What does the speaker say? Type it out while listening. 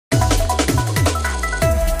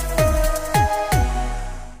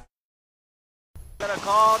got a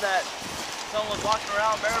call that someone was walking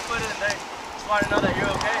around barefooted and they just wanted to know that you're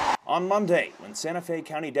okay. On Monday, when Santa Fe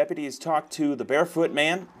County deputies talked to the barefoot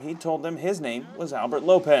man, he told them his name was Albert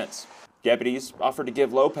Lopez. Deputies offered to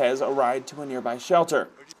give Lopez a ride to a nearby shelter.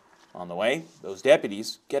 On the way, those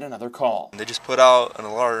deputies get another call. They just put out an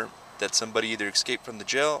alarm that somebody either escaped from the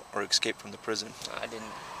jail or escaped from the prison. I didn't.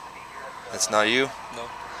 That's not you? No.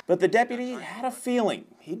 But the deputy had a feeling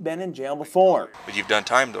he'd been in jail before. But you've done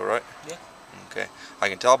time though, right? Yeah. Okay. I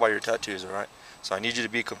can tell by your tattoos, all right? So I need you to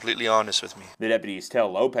be completely honest with me. The deputies tell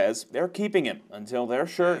Lopez they're keeping him until they're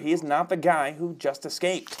sure he's not the guy who just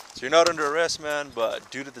escaped. So you're not under arrest, man, but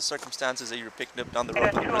due to the circumstances that you're picking up down the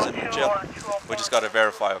road from prison and jail, we just got to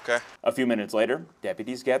verify, okay? A few minutes later,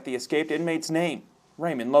 deputies get the escaped inmate's name,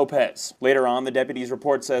 Raymond Lopez. Later on, the deputy's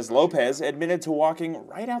report says Lopez admitted to walking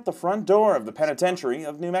right out the front door of the penitentiary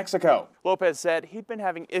of New Mexico. Lopez said he'd been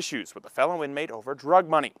having issues with a fellow inmate over drug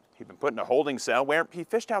money. He'd been put in a holding cell where he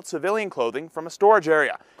fished out civilian clothing from a storage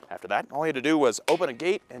area. After that, all he had to do was open a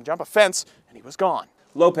gate and jump a fence, and he was gone.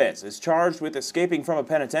 Lopez is charged with escaping from a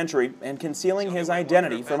penitentiary and concealing his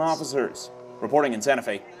identity from officers. Reporting in Santa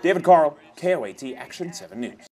Fe, David Carl, KOAT Action 7 News.